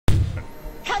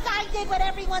did what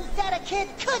everyone said a kid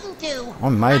couldn't do. I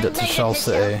made it to Shell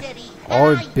City.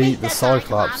 I beat the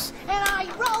Cyclops. And I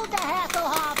rode the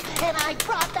Hasselhoff, and I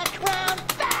brought the crown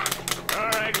back.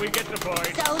 Alright, we get the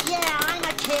point. So yeah, I'm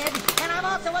a kid, and I'm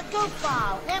also a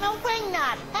goofball, and a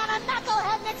wingnut, and a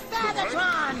knucklehead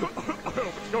McStagatron.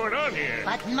 What's going on here?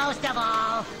 But most of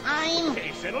all, I'm...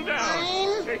 Hey, settle down.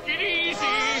 I'm... Take it easy.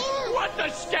 I'm... What the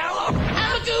scallop?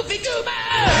 I'm a goofy goober!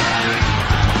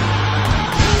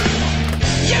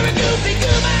 You're a goofy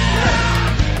goober!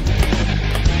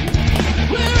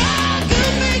 We're all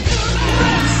goofy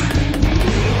goobers!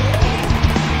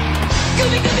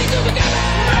 Goofy, goofy, goober, goober!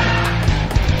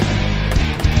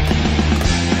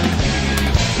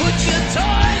 Put your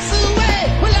toys away!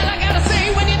 Well, all I gotta say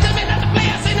when you tell me not to play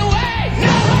us in a way!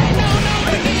 No way, no, no,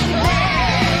 freaking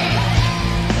way!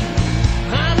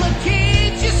 I'm a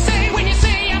kid, you say. When you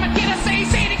say I'm a kid, I say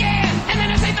it again! And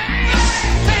then I say thanks!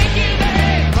 Thank you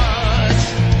very much!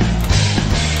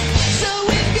 So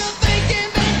if you're thinking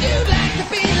that you'd like to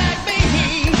be like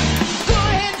me, go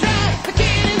ahead, try. The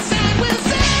kid inside will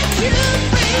set you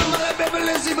free. I'm a baby,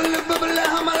 lazy,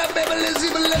 I'm a baby, lazy,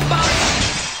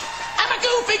 I'm a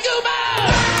goofy goober!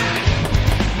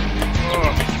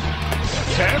 Oh,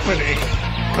 what's happening?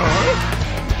 Huh?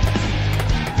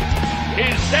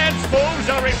 His dance moves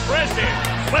are impressive,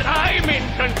 but I'm in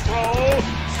control.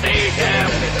 See him!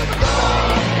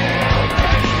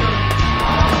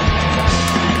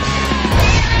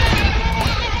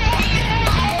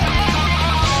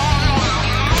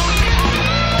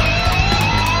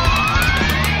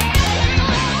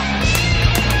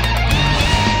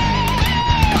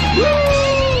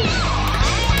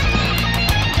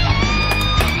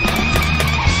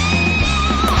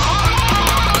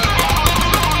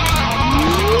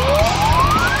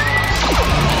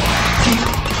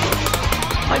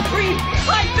 I'm free!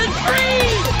 I've been free!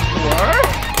 What?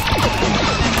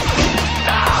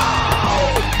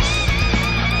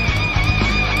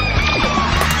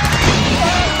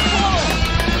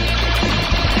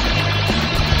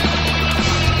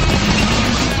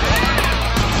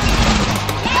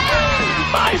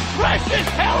 My precious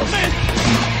helmet!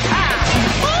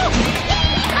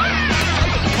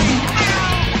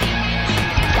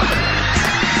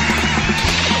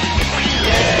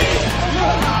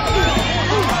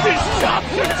 These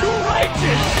chops are too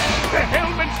righteous! The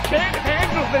helmets can't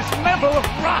handle this level of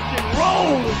rock and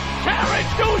roll! Karen,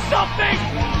 do something!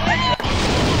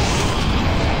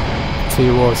 See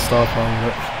what stop on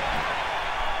it.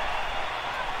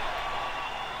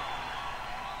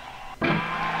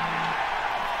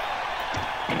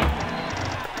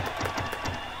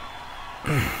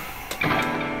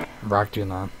 Rocked you,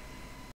 man.